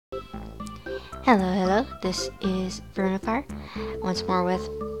Hello, hello, this is Vernifire, once more with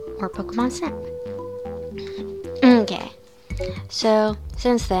more Pokemon Snap. Okay, so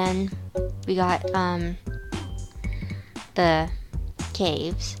since then, we got, the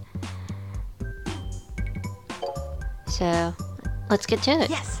caves. So, let's get to it.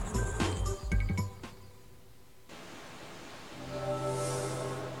 Yes.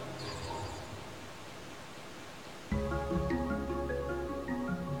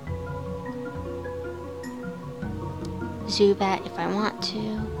 Zubat if I want to.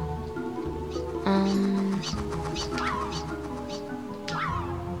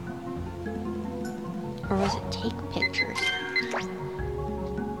 Or was it take pictures?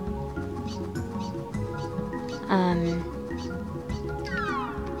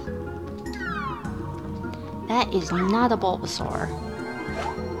 That is not a Bulbasaur.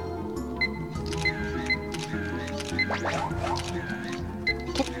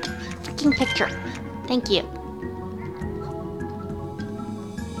 Get the freaking picture. Thank you.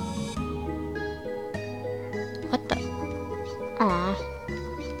 What the? Aw.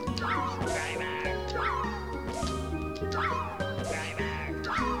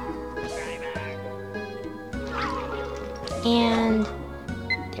 And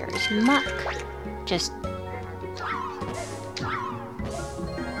there's Muck. Just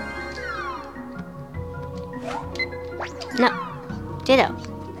no. Ditto.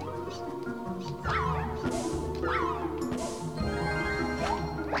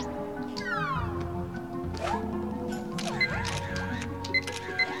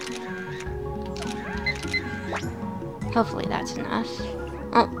 Hopefully that's enough.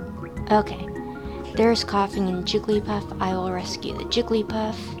 Oh, okay. There's Coughing and Jigglypuff. I will rescue the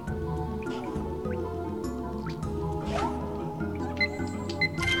Jigglypuff.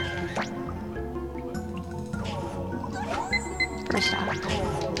 First off.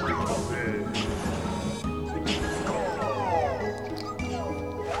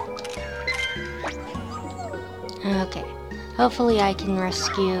 Okay. Hopefully I can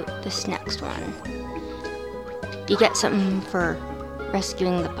rescue this next one. You get something for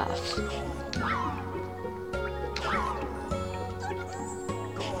rescuing the buff.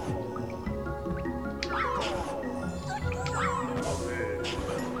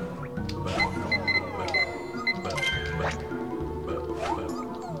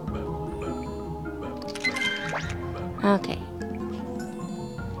 Okay.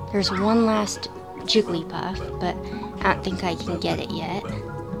 There's one last Jigglypuff, but I don't think I can get it yet.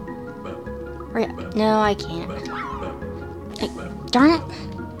 Or yeah, no, I can't. Hey, darn it!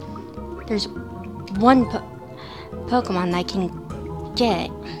 There's one Pokemon I can get.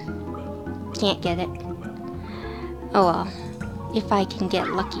 Can't get it. Oh well. If I can get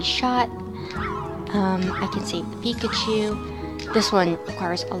Lucky Shot, I can save the Pikachu. This one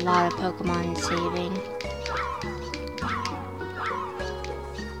requires a lot of Pokemon saving.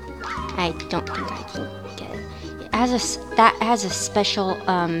 I don't think I can get it. It has that has a special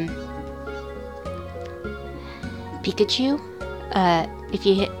Pikachu. If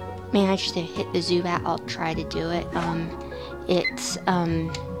you manage to hit the Zubat, I'll try to do it. It's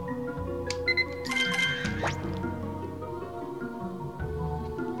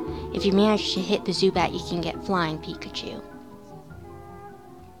if you manage to hit the Zubat, you can get Flying Pikachu.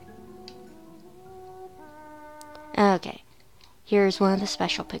 Okay, here's one of the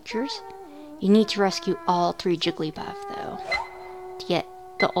special pictures. You need to rescue all 3 Jigglypuff, though, to get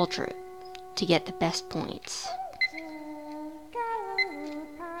the Ultra, to get the best points.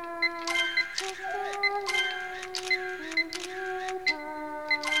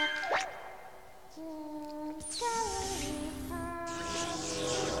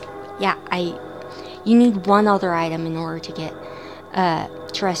 Yeah, you need one other item in order to get,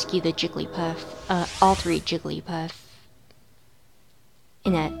 to rescue the Jigglypuff, all 3 Jigglypuff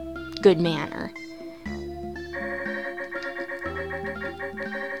in a good manner.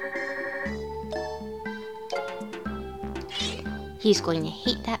 He's going to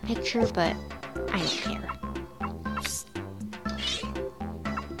hate that picture, but I don't care.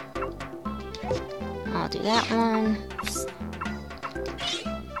 I'll do that one.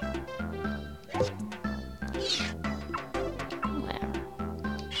 Whatever.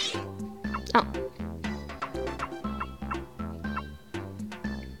 Oh.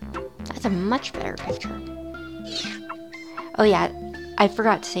 That's a much better picture. Oh yeah, I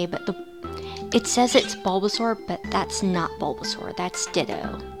forgot to say, but it says it's Bulbasaur, but that's not Bulbasaur. That's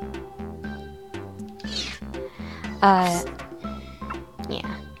Ditto.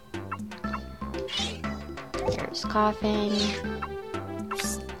 Yeah. There's Coughing.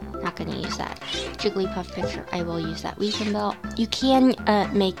 Not gonna use that Jigglypuff picture. I will use that Weaken Belt. You can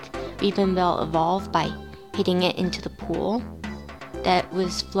make Weepinbell evolve by hitting it into the pool that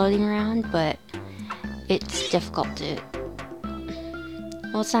was floating around, but it's difficult to...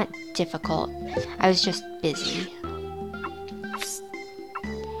 Well, it's not difficult. I was just busy.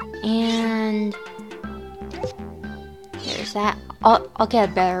 And there's that. I'll get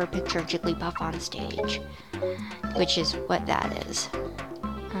a better picture of Jigglypuff on stage, which is what that is.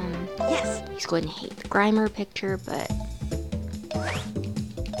 Yes. He's going to hate the Grimer picture, but...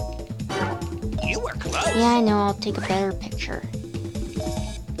 You were close. Yeah, I know, I'll take a better picture.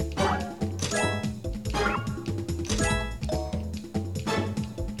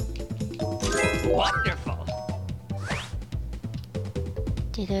 Wonderful.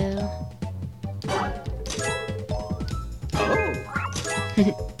 Ditto. Oh.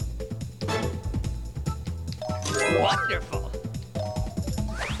 Wonderful.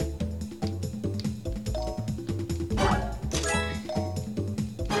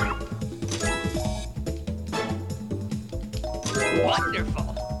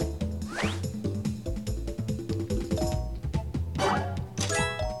 Wonderful.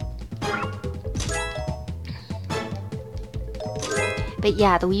 But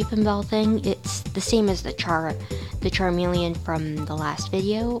yeah, the Weepinbell thing, it's the same as the Charmeleon from the last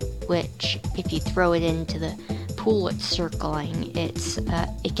video, which if you throw it into the pool it's circling, it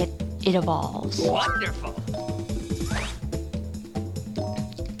evolves. Wonderful.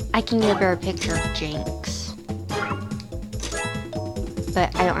 I can get a better picture of Jinx,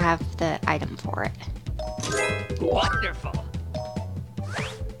 but I don't have the item for it. Wonderful.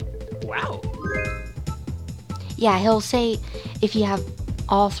 Wow. Yeah, he'll say if you have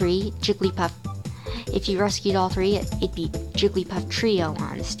all three, Jigglypuff, if you rescued all three, it'd be Jigglypuff Trio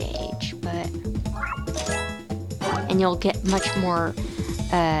on stage, but... And you'll get much more,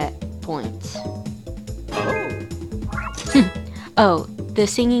 points. Oh. Oh, the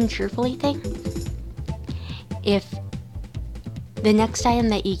singing cheerfully thing? If the next item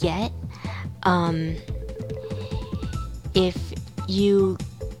that you get, if you,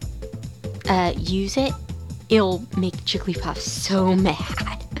 use it, it'll make Jigglypuff so mad.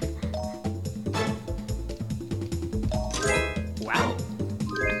 Wow.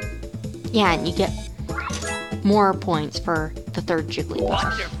 Yeah, and you get more points for the third Jigglypuff.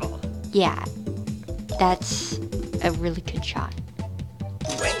 Wonderful. Yeah, that's a really good shot.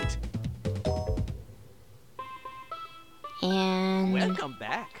 Wait. And Welcome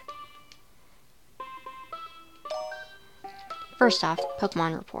back. first off,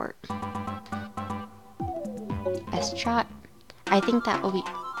 Pokemon Report. Best shot. I think that will be...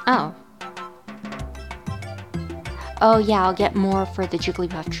 Oh. Oh yeah, I'll get more for the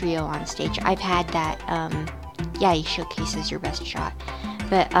Jigglypuff Trio on stage. I've had that, yeah, he showcases your best shot.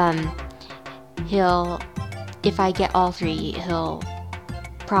 But, he'll... If I get all three, he'll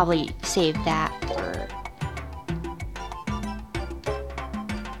probably save that for...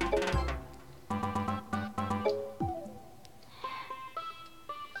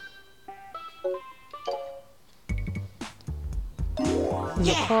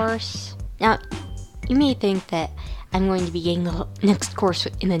 the course. Now, you may think that I'm going to be getting the next course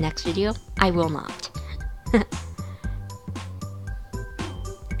in the next video. I will not.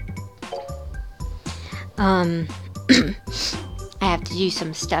 I have to do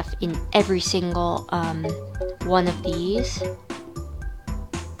some stuff in every single one of these.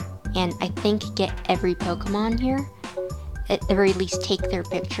 And I think get every Pokemon here. At the very least, take their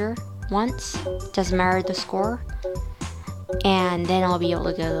picture once. Doesn't matter the score. And then I'll be able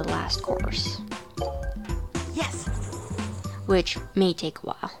to go to the last course. Yes. Which may take a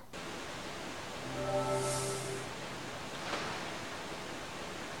while.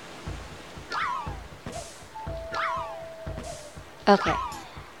 Okay.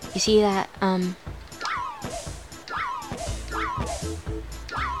 You see that,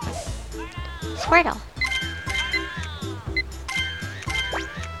 Squirtle.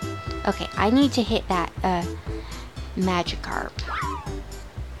 Okay, I need to hit that, Magikarp.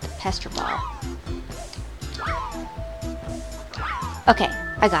 The Pester Ball. Okay,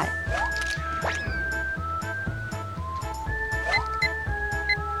 I got it.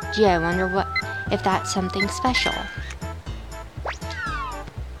 Gee, I wonder if that's something special.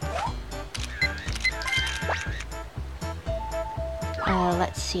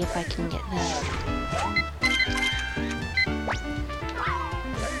 Let's see if I can get that.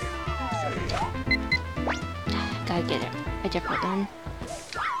 Gotta get a different one.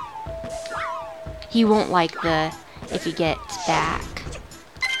 He won't like the if he gets back.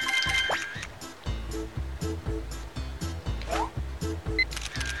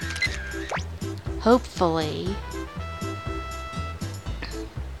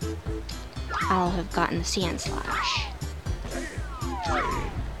 I'll have gotten the Sand Slash.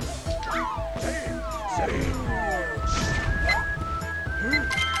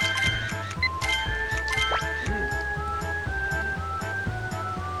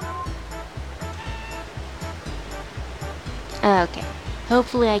 Okay,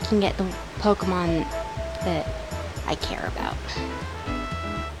 hopefully I can get the Pokemon that I care about.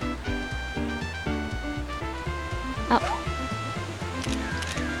 Oh.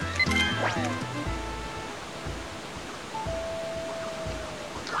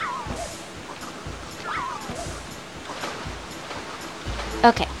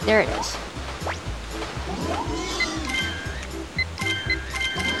 Okay, there it is.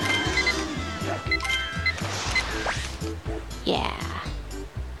 Yeah.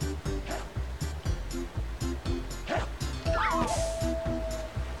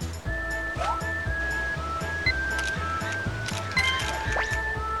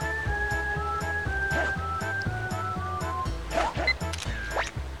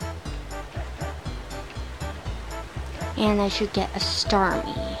 And I should get a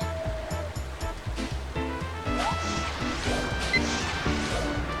Starmie.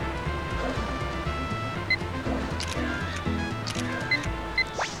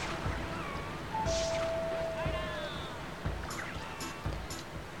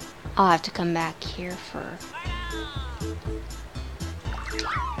 I'll have to come back here for...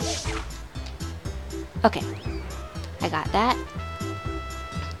 Okay, I got that.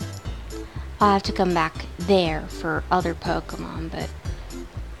 I'll have to come back there for other Pokemon, but...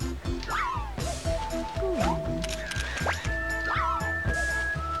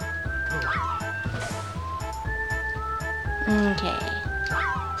 Okay.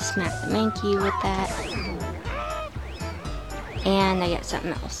 Smack the Mankey with that. And I get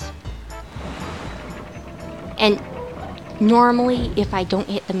something else. And normally, if I don't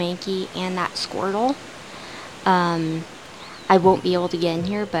hit the Mankey and that Squirtle, I won't be able to get in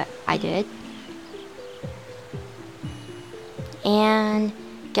here, but I did. And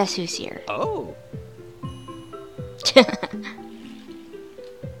guess who's here? Oh.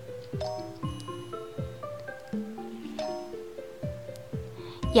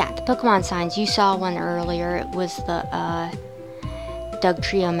 Yeah, the Pokemon signs. You saw one earlier. It was the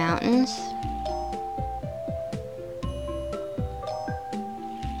Dugtrio Mountains.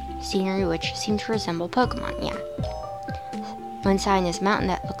 Scenery which seems to resemble Pokemon, yeah. One sign is mountain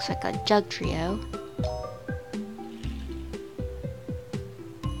that looks like a Dugtrio.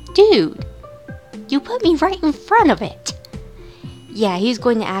 Dude! You put me right in front of it! Yeah, he's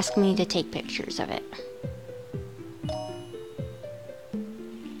going to ask me to take pictures of it.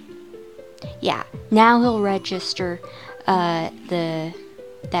 Yeah, now he'll register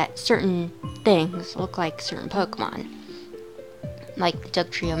that certain things look like certain Pokemon. Like the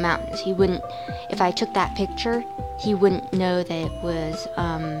Dugtrio Mountains. He wouldn't, if I took that picture, he wouldn't know that it was,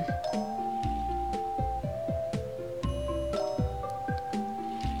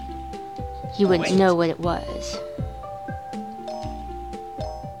 he wouldn't know what it was.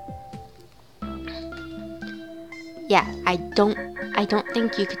 Yeah, I don't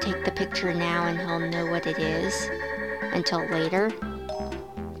think you could take the picture now and he'll know what it is until later.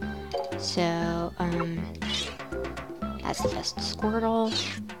 So, that's the best Squirtle.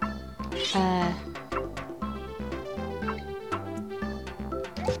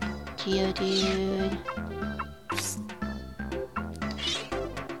 Geodude.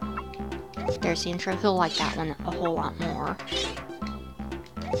 There's the intro. He'll like that one a whole lot more.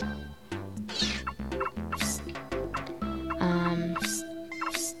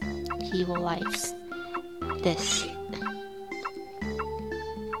 He will like this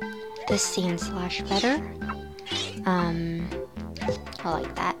Sand Slash better. I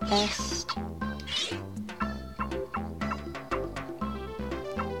like that best.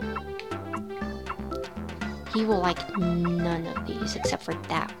 He will like none of these except for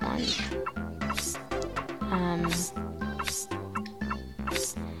that one.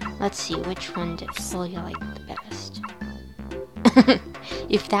 Let's see, which one will he like the best?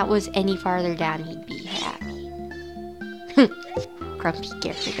 If that was any farther down, he'd be happy. Grumpy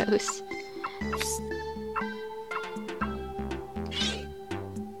Gyarados.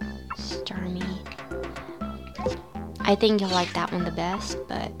 Starmie. I think he'll like that one the best,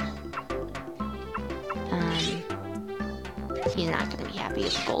 but he's not gonna be happy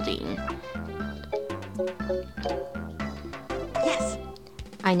with Goldeen. Yes.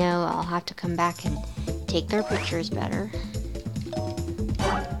 I know I'll have to come back and take their pictures better.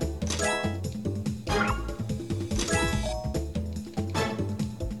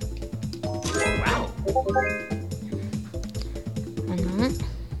 Wow. 1 moment.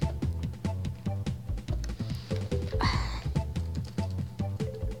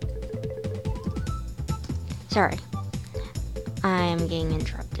 Sorry. I'm getting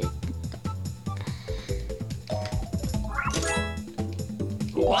interrupted.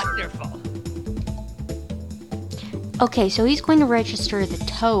 Wonderful. Okay, so he's going to register the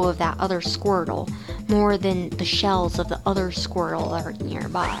toe of that other Squirtle more than the shells of the other Squirtle that are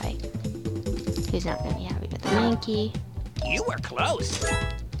nearby. He's not going to be happy with the Mankey. You were close.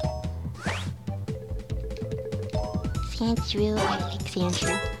 Sandshrew, I like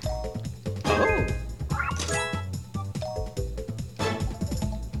Sandshrew. Oh.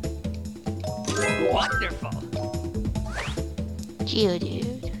 Wonderful.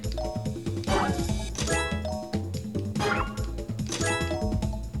 Geodude.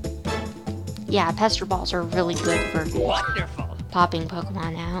 Yeah, Pester Balls are really good for Wonderful. popping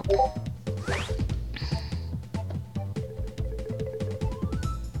Pokemon out.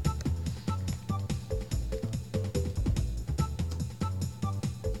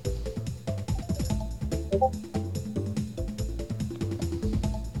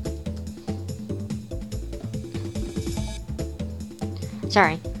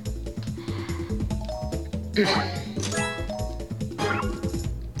 Sorry.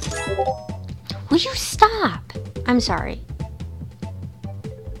 Will you stop? I'm sorry.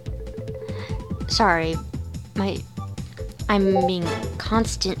 Sorry. I'm being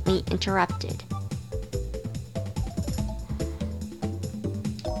constantly interrupted.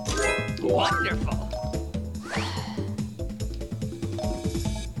 Wonderful.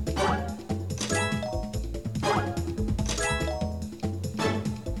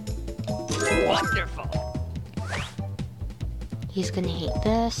 Wonderful. He's gonna hate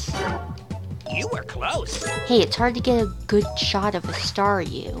this. You were close. Hey, it's hard to get a good shot of a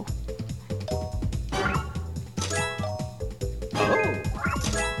Staryu. Oh.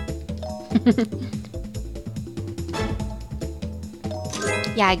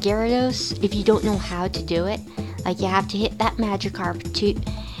 Yeah, Gyarados, if you don't know how to do it, like you have to hit that Magikarp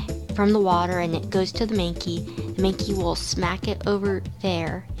from the water and it goes to the Mankey. The Mankey will smack it over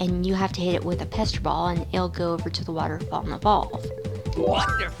there and you have to hit it with a Pester Ball and it'll go over to the waterfall and evolve.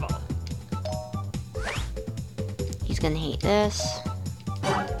 Wonderful. He's gonna hate this.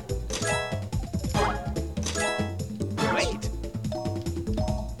 Great.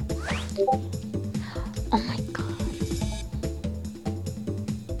 Oh my god.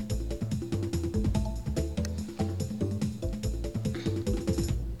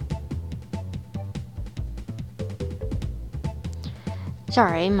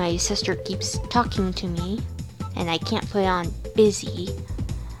 Sorry, my sister keeps talking to me, and I can't put on busy.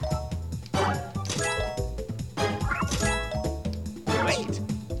 Great.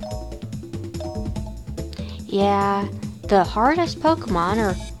 Yeah, the hardest Pokemon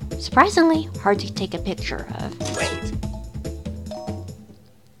are surprisingly hard to take a picture of. Great.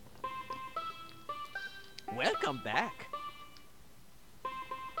 Welcome back.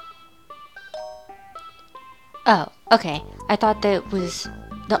 Oh, okay. I thought that was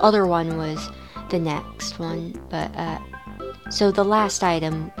the other one was the next one, but so the last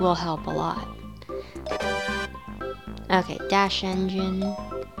item will help a lot. Okay, dash engine.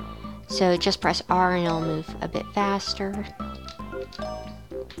 So just press R and it'll move a bit faster.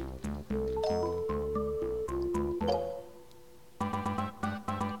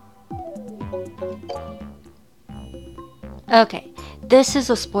 Okay, this is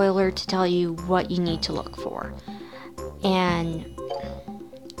a spoiler to tell you what you need to look for. And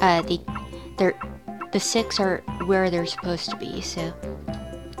the 6 are where they're supposed to be, so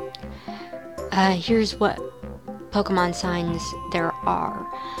here's what Pokemon signs there are.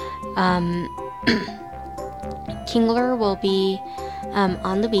 Kingler will be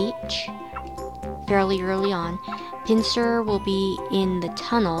on the beach fairly early on. Pinsir will be in the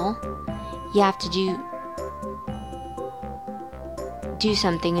tunnel. You have to do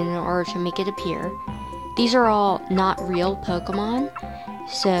something in order to make it appear. These are all not real Pokemon,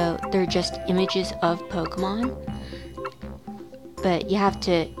 so they're just images of Pokemon. But you have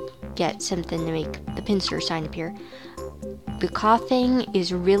to get something to make the Pinsir sign appear. The coughing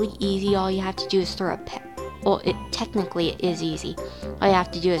is really easy. All you have to do is throw technically it is easy. All you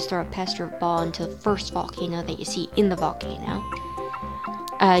have to do is throw a Pester Ball into the first volcano that you see in the volcano.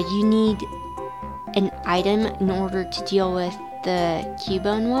 You need an item in order to deal with the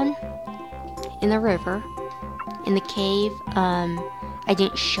Cubone one in the river. In the cave, I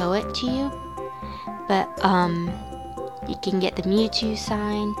didn't show it to you, but you can get the Mewtwo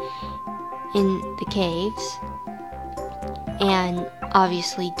sign in the caves, and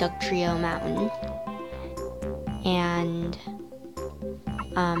obviously Dugtrio Mountain, and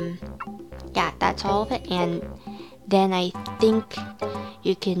yeah, that's all of it. And then I think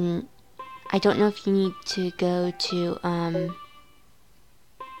you can I don't know if you need to go to,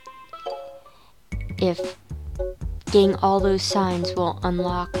 if getting all those signs will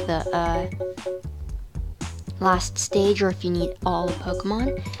unlock the, last stage, or if you need all the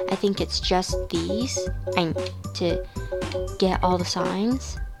Pokemon. I think it's just these, and to get all the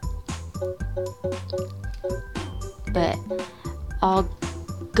signs. But I'll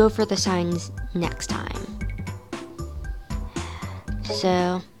go for the signs next time.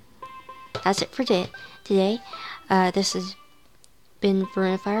 So that's it for today. This has been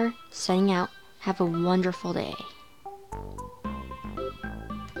Verifire signing out. Have a wonderful day.